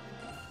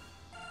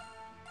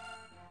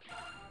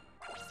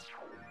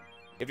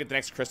 If you get the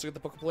next crystal, get the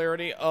book of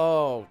polarity.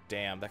 Oh,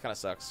 damn. That kind of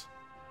sucks.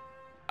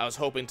 I was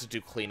hoping to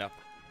do cleanup.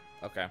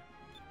 Okay.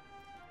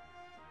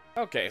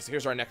 Okay, so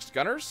here's our next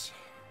gunners.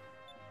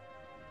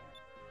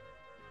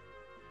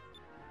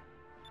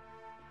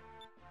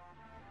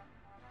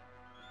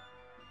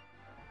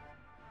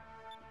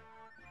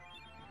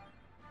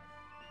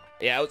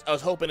 Yeah, I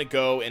was hoping to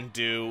go and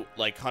do,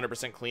 like,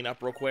 100%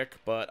 cleanup real quick,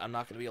 but I'm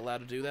not going to be allowed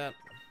to do that.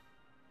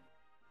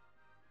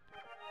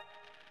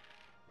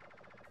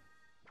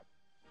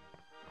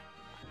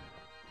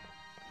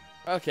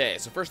 Okay,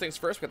 so first things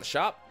first, we got the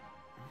shop.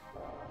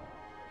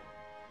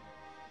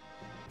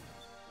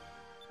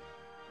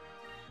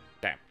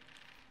 Okay.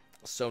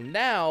 So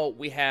now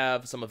we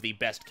have some of the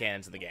best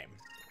cannons in the game.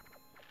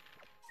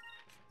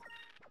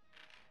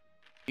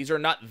 These are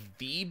not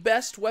the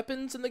best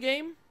weapons in the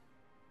game.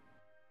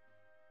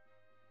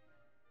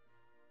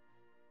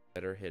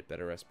 Better hit,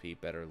 better SP,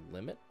 better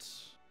limit.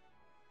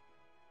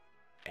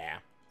 Yeah.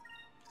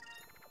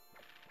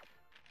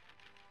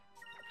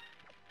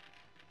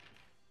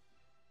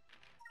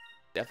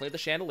 Definitely the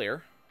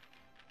chandelier.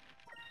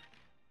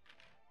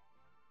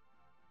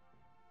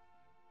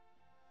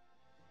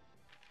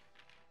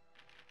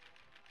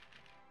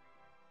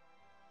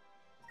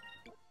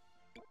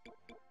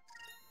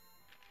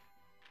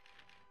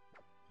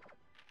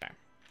 Okay.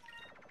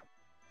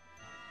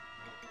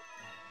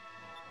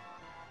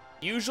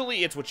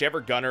 Usually it's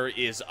whichever gunner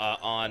is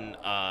on...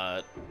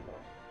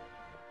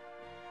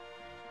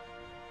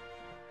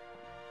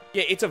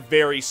 Yeah, it's a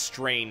very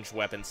strange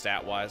weapon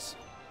stat-wise.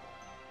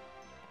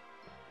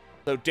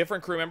 So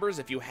different crew members,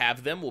 if you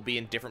have them, will be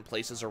in different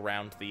places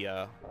around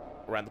the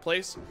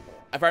place.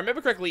 If I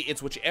remember correctly,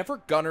 it's whichever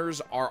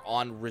gunners are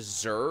on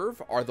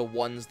reserve are the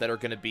ones that are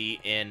going to be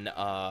in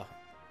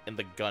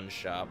the gun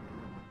shop.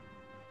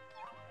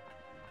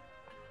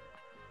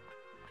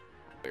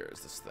 Where is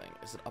this thing?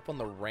 Is it up on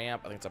the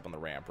ramp? I think it's up on the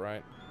ramp,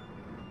 right?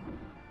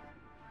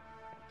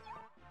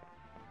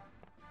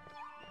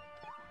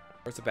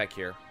 Or is it back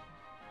here?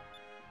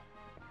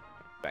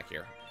 Back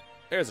here.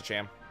 There's a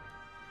cham.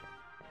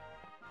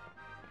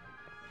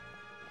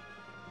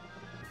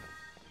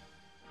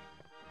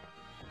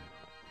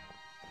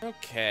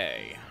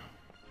 Okay.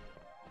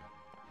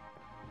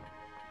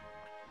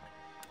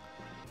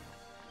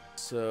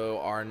 So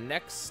our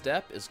next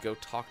step is go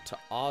talk to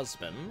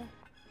Osman.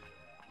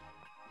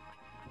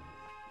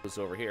 Who's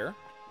over here.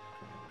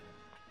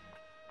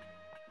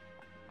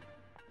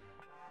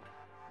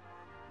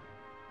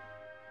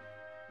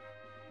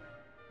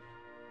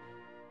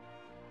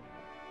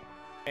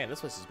 Man,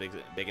 this place is big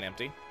and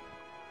empty.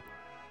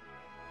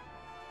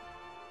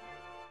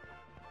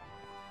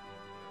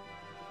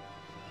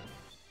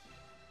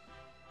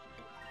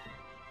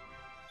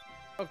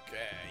 Okay,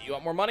 you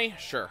want more money?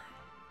 Sure.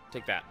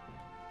 Take that.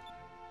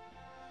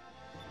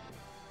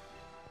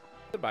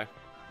 Goodbye.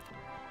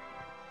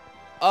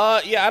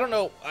 Yeah, I don't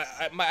know.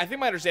 I think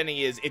my understanding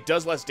is it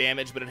does less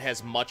damage, but it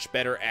has much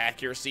better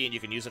accuracy, and you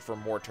can use it for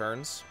more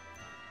turns.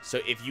 So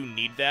if you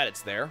need that,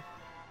 it's there.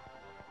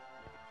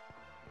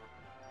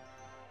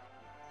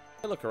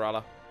 Hello,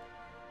 Karala.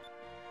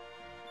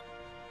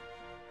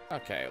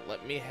 Okay,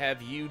 let me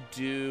have you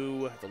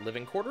do the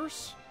living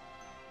quarters.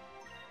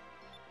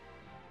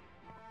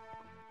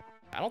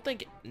 I don't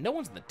think... No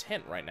one's in the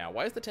tent right now.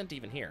 Why is the tent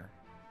even here?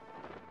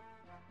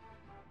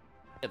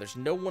 Yeah, there's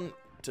no one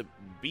to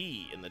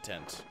be in the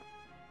tent.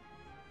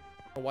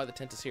 I don't know why the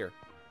tent is here.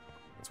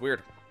 It's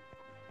weird.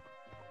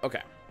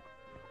 Okay.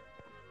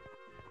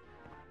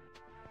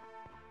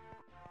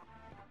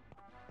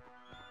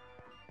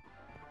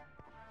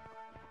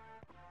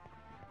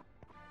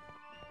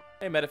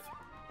 Hey, Medif.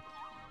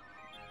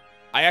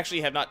 I actually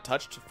have not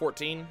touched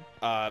 14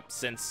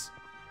 since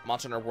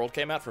Monster Hunter World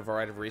came out for a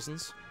variety of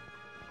reasons.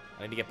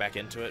 I need to get back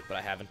into it, but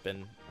I haven't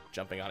been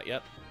jumping on it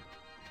yet.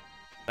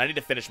 I need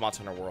to finish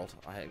Monster Hunter World.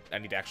 I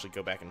need to actually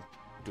go back and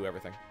do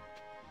everything.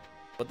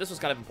 But this was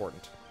kind of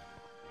important.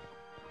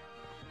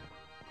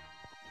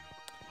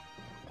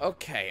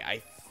 Okay,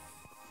 I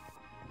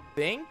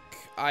think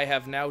I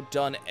have now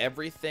done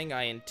everything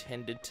I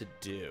intended to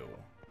do.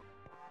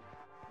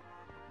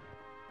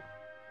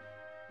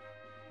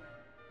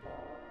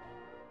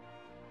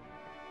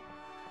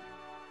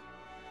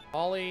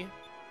 Ollie.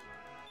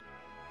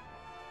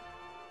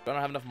 Don't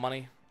have enough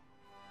money.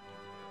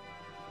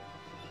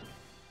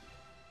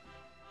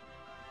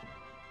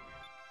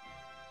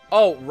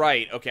 Oh,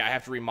 right. Okay, I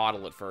have to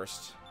remodel it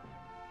first.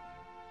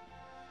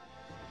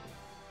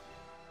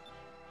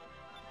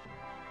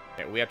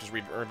 Okay, we have to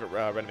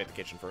renovate the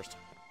kitchen first.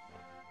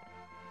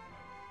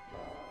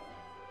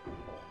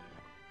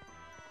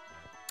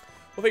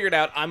 We'll figure it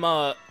out.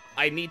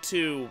 I need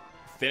to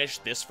finish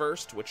this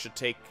first, which should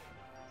take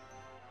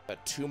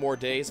 2 more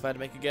days if I had to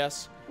make a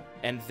guess.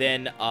 And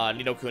then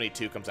Ni no Kuni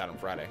 2 comes out on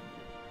Friday.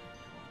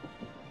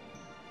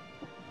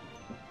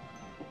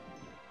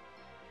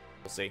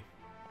 We'll see.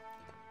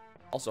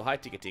 Also, hi,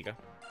 Tika Tika.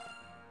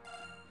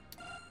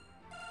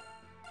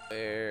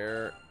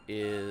 There it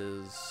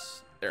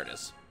is.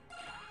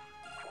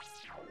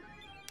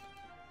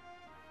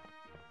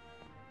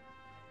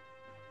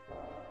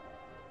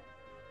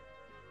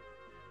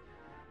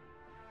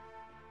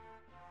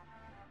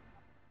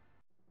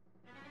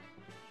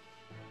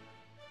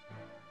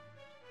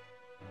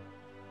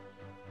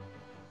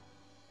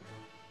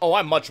 Oh,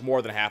 I'm much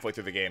more than halfway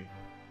through the game.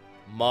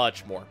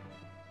 Much more.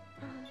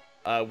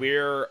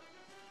 We're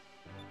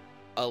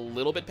a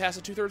little bit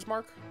past the 2/3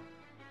 mark.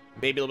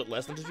 Maybe a little bit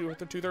less than the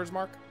 2/3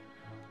 mark.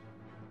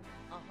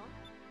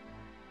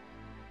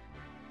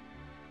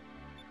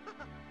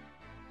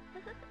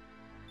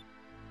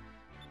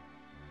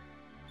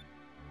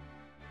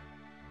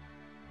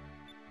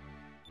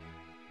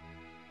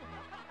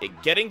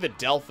 Getting the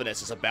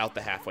Delphinus is about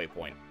the halfway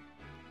point.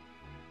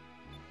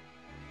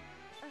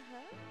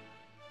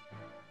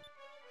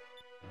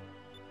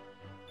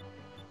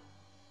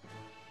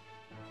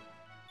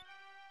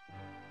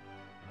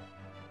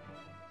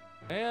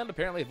 And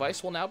apparently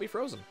Vice will now be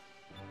frozen.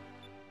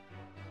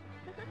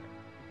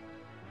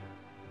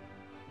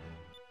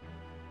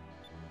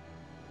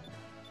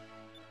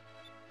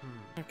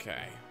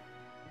 Okay.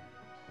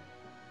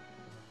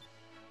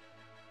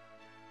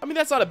 I mean,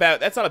 that's not a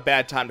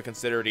bad time to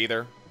consider it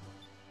either.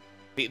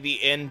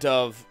 The end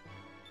of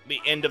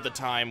the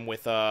time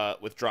with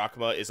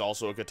Drachma is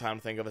also a good time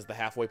to think of as the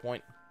halfway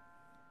point.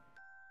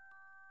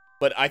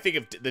 But I think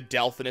if the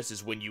Delphinus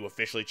is when you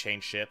officially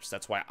change ships,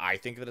 that's why I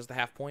think of it as the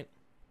half point.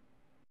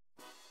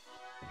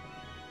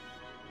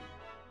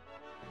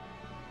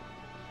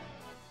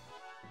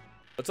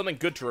 But something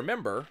good to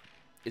remember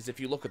is if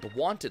you look at the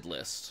wanted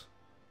list.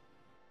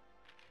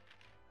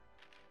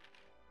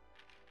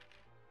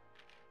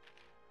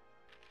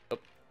 Oh.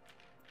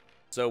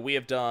 So we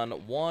have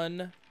done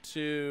 1,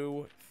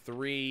 2,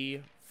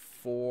 3,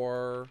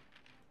 4.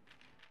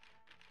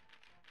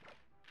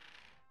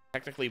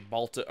 Technically,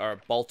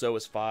 Balto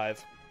is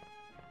 5.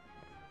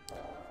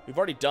 We've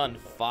already done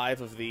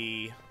 5 of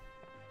the,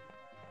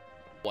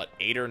 what,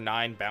 8 or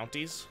 9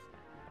 bounties?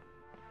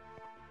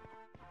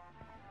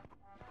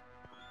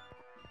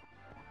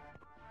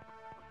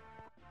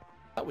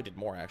 I thought we did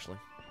more, actually.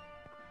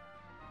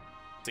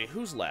 Let's see,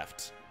 who's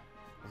left?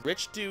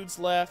 Rich dude's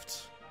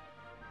left.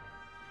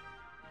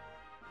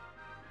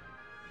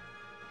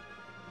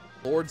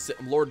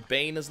 Lord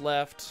Bane is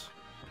left.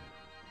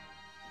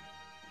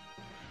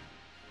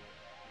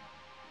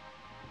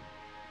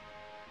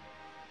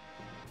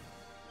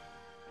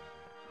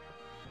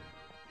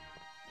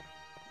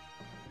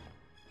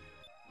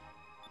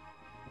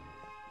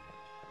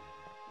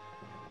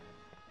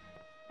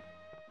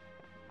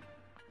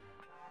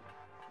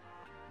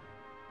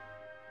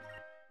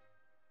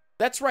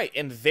 That's right,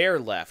 and they're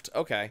left.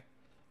 Okay.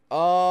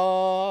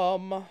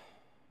 Well,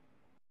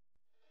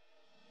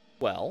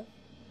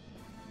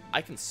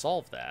 I can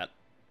solve that.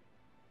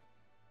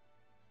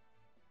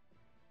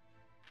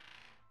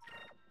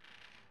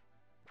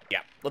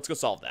 Yeah, let's go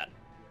solve that.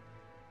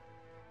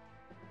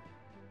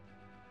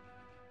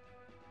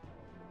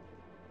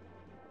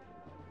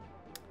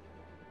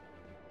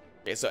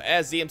 Okay, so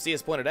as ZMC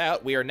has pointed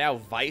out, we are now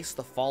Vice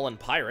the Fallen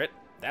Pirate.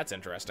 That's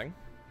interesting.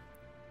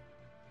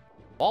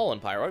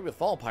 Fallen Pirate? With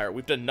Fallen Pirate,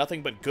 we've done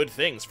nothing but good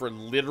things for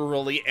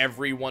literally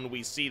everyone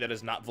we see that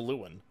is not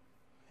Valuan.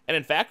 And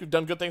in fact, we've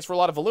done good things for a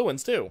lot of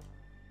Valuans, too.